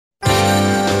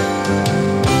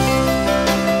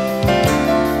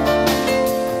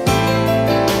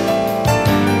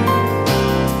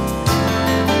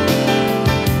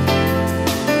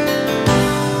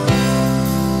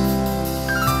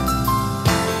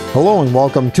Hello and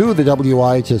welcome to the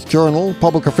WIHS Journal,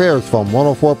 Public Affairs from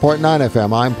 104.9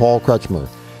 FM. I'm Paul Kretschmer.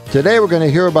 Today we're going to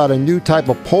hear about a new type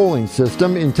of polling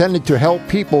system intended to help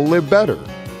people live better.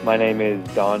 My name is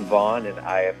David Vaughn, and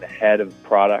I am the head of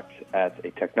product at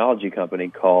a technology company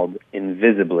called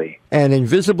Invisibly. And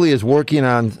Invisibly is working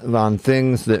on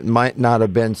things that might not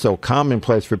have been so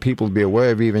commonplace for people to be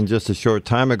aware of even just a short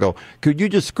time ago. Could you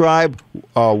describe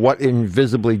what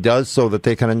Invisibly does so that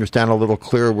they can understand a little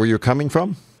clearer where you're coming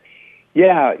from?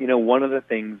 Yeah, one of the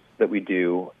things that we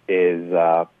do is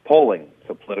polling,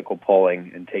 so political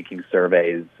polling and taking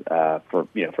surveys for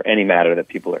any matter that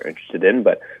people are interested in.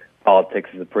 But politics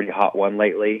is a pretty hot one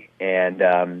lately, and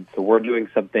so we're doing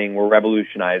something. We're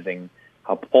revolutionizing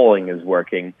how polling is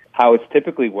working. How it's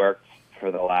typically worked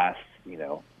for the last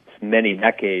many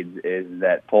decades is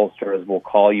that pollsters will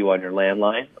call you on your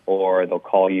landline, or they'll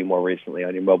call you more recently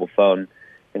on your mobile phone,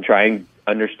 and try and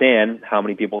understand how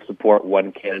many people support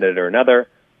one candidate or another,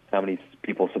 how many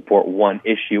people support one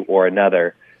issue or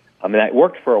another. That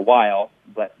worked for a while,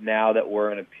 but now that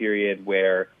we're in a period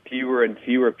where fewer and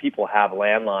fewer people have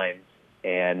landlines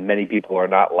and many people are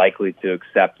not likely to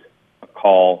accept a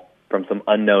call from some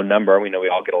unknown number, we know we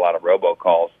all get a lot of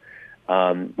robocalls.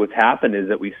 What's happened is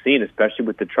that we've seen, especially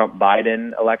with the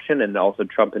Trump-Biden election and also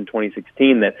Trump in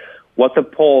 2016, that what the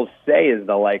polls say is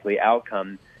the likely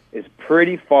outcome is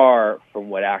pretty far from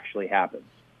what actually happens.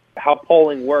 How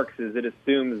polling works is it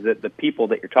assumes that the people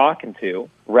that you're talking to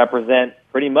represent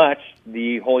pretty much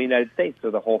the whole United States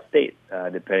or the whole state,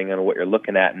 depending on what you're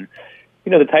looking at. And,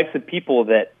 the types of people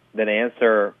that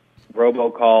answer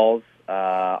robocalls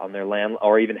on their land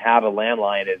or even have a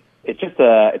landline,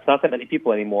 it's not that many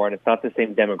people anymore, and it's not the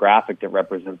same demographic that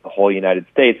represents the whole United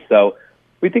States. So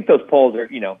we think those polls are,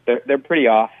 they're pretty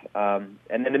off. And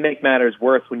then to make matters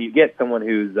worse, when you get someone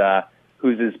who's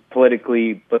as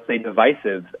politically, let's say,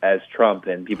 divisive as Trump,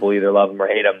 and people either love him or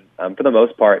hate him, for the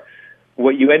most part,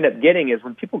 what you end up getting is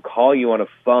when people call you on a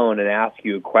phone and ask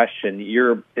you a question,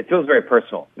 it feels very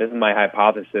personal. This is my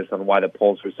hypothesis on why the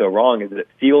polls were so wrong, is that it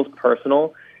feels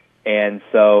personal. And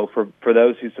so for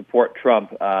those who support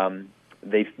Trump,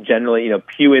 they generally,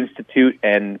 Pew Institute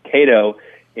and Cato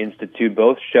Institute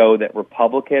both show that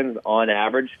Republicans, on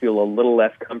average, feel a little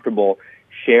less comfortable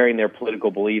sharing their political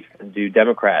beliefs than do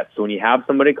Democrats. So when you have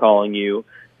somebody calling you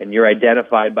and you're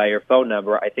identified by your phone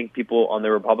number, I think people on the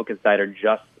Republican side are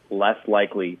just less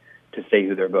likely to say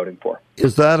who they're voting for.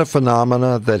 Is that a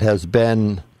phenomena that has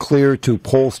been clear to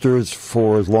pollsters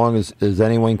for as long as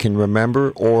anyone can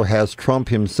remember, or has Trump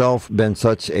himself been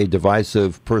such a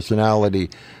divisive personality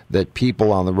that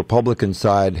people on the Republican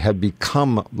side have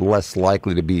become less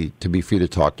likely to be free to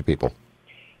talk to people?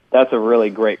 That's a really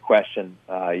great question.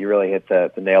 You really hit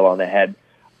the nail on the head.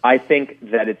 I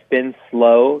think that it's been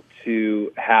slow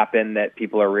to happen, that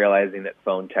people are realizing that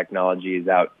phone technology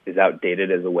is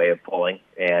outdated as a way of polling.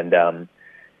 And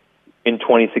in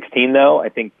 2016, though, I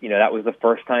think that was the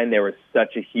first time there was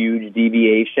such a huge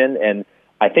deviation. And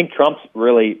I think Trump's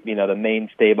really the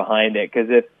mainstay behind it, because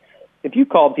if you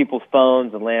called people's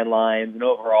phones and landlines, and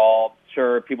overall,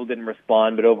 sure, people didn't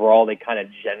respond, but overall they kind of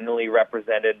generally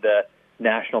represented the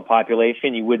national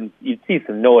population, you'd see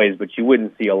some noise, but you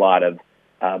wouldn't see a lot of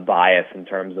bias in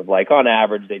terms of, on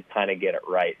average, they'd kind of get it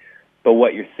right. But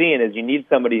what you're seeing is you need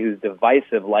somebody who's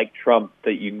divisive like Trump,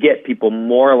 that you get people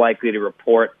more likely to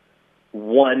report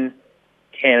one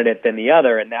candidate than the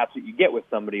other, and that's what you get with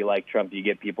somebody like Trump. You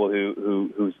get people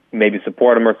who maybe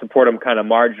support him or support him kind of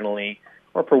marginally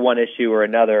or for one issue or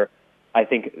another. I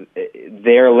think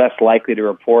they're less likely to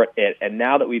report it. And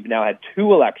now that we've had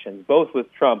two elections, both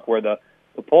with Trump, where the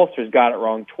pollsters got it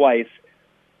wrong twice,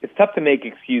 it's tough to make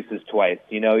excuses twice.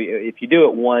 If you do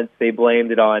it once, they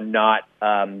blamed it on not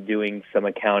doing some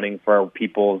accounting for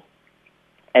people's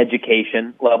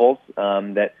education levels,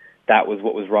 that was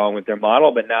what was wrong with their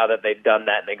model. But now that they've done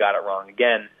that and they got it wrong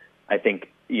again, I think,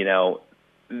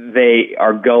 they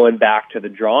are going back to the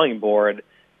drawing board.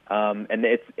 And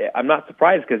I'm not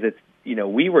surprised, because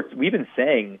we've been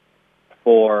saying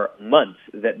for months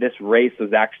that this race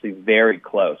was actually very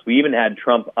close. We even had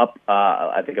Trump up,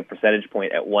 I think, a percentage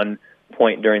point at one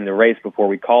point during the race before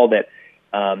we called it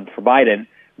for Biden.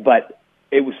 But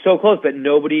it was so close that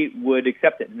nobody would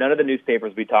accept it. None of the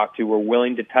newspapers we talked to were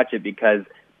willing to touch it, because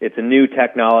it's a new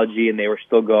technology, and they were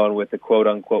still going with the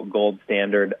quote-unquote gold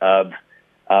standard of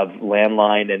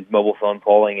landline and mobile phone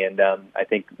polling. And I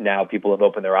think now people have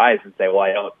opened their eyes and say, well,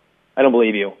 I don't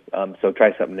believe you, so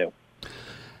try something new.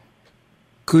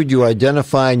 Could you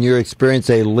identify, in your experience,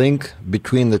 a link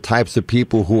between the types of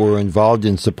people who are involved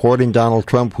in supporting Donald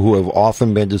Trump, who have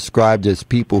often been described as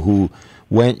people who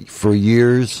went for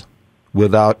years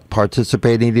without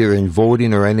participating either in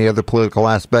voting or any other political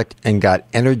aspect and got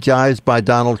energized by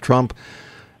Donald Trump,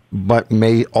 but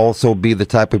may also be the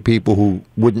type of people who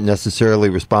wouldn't necessarily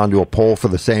respond to a poll for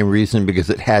the same reason because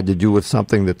it had to do with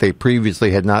something that they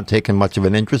previously had not taken much of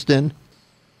an interest in?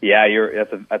 Yeah,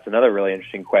 that's another really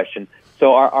interesting question.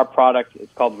 So our product is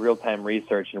called Real-Time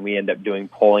Research, and we end up doing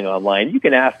polling online. You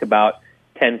can ask about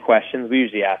 10 questions. We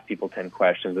usually ask people 10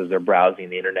 questions as they're browsing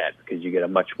the internet because you get a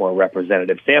much more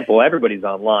representative sample. Everybody's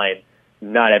online.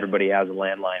 Not everybody has a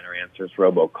landline or answers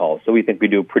robocalls. So we think we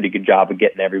do a pretty good job of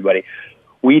getting everybody.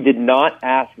 We did not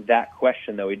ask that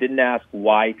question, though. We didn't ask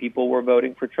why people were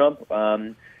voting for Trump.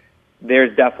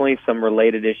 There's definitely some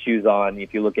related issues on,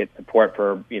 if you look at support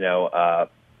for,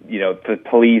 for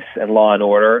police and law and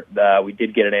order. We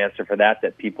did get an answer for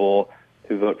that people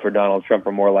who vote for Donald Trump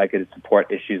are more likely to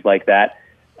support issues like that.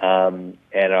 And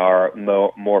are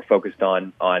more focused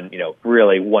on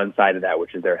really one side of that,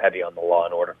 which is they're heavy on the law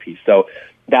and order piece. So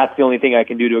that's the only thing I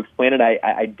can do to explain it.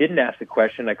 I didn't ask the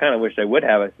question. I kind of wish I would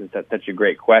have, since that's such a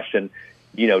great question.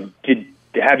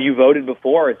 Have you voted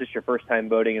before, or is this your first time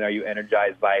voting, and are you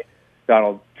energized by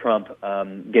Donald Trump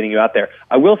getting you out there?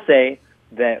 I will say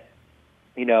that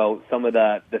some of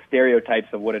the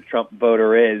stereotypes of what a Trump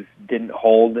voter is didn't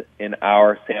hold in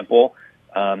our sample.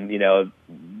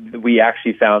 We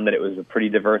actually found that it was a pretty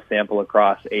diverse sample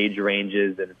across age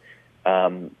ranges and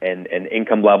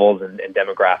income levels and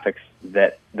demographics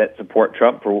that support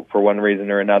Trump for one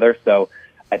reason or another. So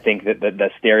I think that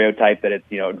the stereotype that it's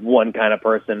one kind of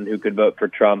person who could vote for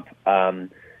Trump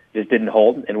just didn't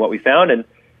hold in what we found. And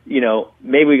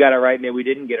maybe we got it right, maybe we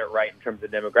didn't get it right in terms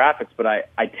of demographics, but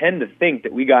I tend to think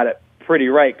that we got it pretty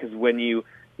right, because when you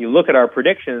look at our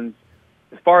predictions,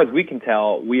 as far as we can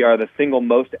tell, we are the single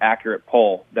most accurate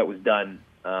poll that was done.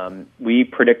 We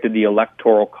predicted the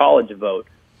Electoral College vote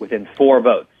within 4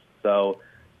 votes, so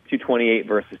 228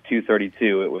 versus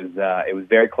 232. It was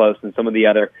very close. And some of the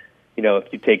other,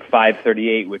 if you take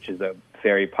 538, which is a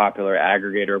very popular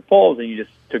aggregator of polls, and you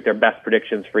just took their best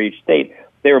predictions for each state,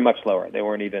 they were much lower. They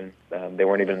weren't even in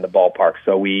the ballpark.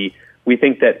 So we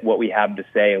think that what we have to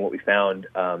say and what we found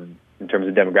in terms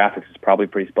of demographics is probably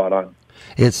pretty spot on.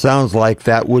 It sounds like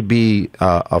that would be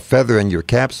a feather in your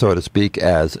cap, so to speak,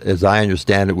 as I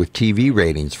understand it, with TV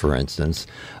ratings, for instance.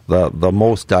 The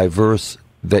most diverse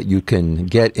that you can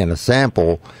get in a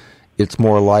sample, it's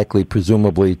more likely,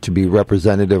 presumably, to be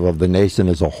representative of the nation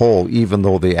as a whole, even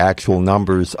though the actual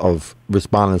numbers of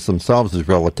respondents themselves is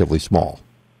relatively small.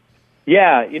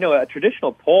 Yeah, a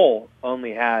traditional poll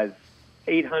only has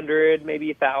 800, maybe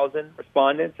 1,000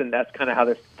 respondents, and that's kind of how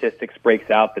the statistics breaks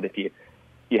out, that if you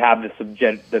have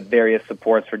the various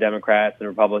supports for Democrats and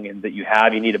Republicans that you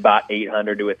need about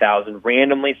 800 to 1,000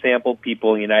 randomly sampled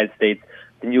people in the United States,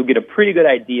 then you'll get a pretty good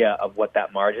idea of what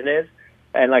that margin is.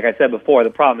 And like I said before,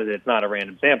 the problem is that it's not a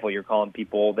random sample. You're calling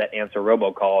people that answer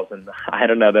robocalls, and I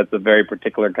don't know, that's a very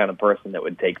particular kind of person that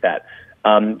would take that.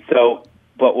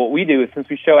 But what we do is, since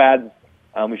we show ads,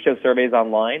 we show surveys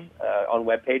online on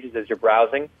web pages as you're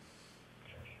browsing,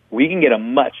 we can get a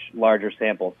much larger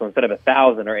sample. So instead of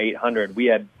 1,000 or 800, we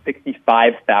had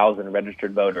 65,000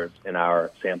 registered voters in our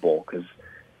sample, because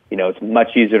it's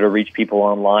much easier to reach people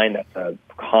online. That's a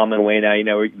common way now.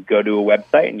 You go to a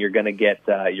website and you're going to get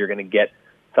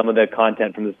some of the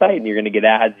content from the site, and you're going to get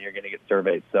ads, and you're going to get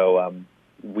surveys. So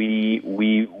we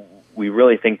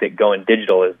really think that going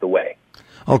digital is the way.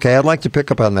 Okay, I'd like to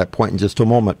pick up on that point in just a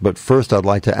moment, but first I'd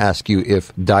like to ask you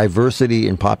if diversity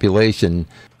in population,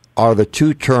 are the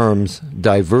two terms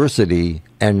diversity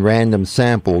and random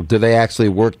sample, do they actually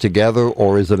work together,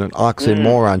 or is it an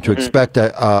oxymoron to expect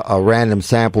a random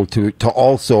sample to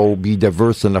also be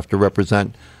diverse enough to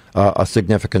represent a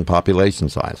significant population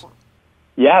size?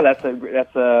 Yeah, that's an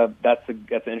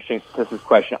interesting statistics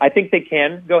question. I think they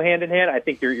can go hand in hand. I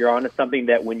think you're onto something,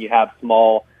 that when you have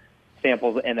small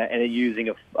samples and using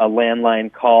a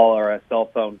landline call or a cell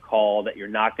phone call, that you're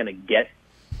not going to get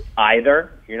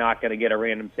either. You're not going to get a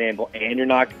random sample, and you're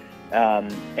not going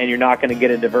to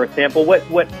get a diverse sample. What?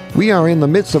 We are in the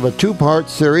midst of a 2-part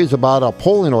series about a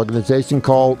polling organization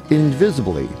called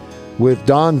Invisibly, with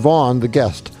David Vaughn, the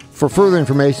guest. For further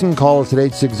information, call us at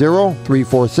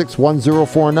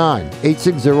 860-346-1049,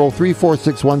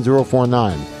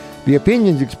 860-346-1049. The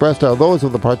opinions expressed are those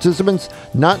of the participants,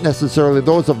 not necessarily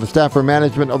those of the staff or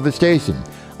management of the station.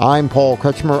 I'm Paul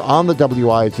Kretschmer on the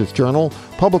WIHS Journal,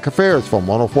 Public Affairs from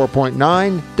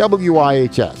 104.9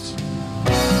 WIHS.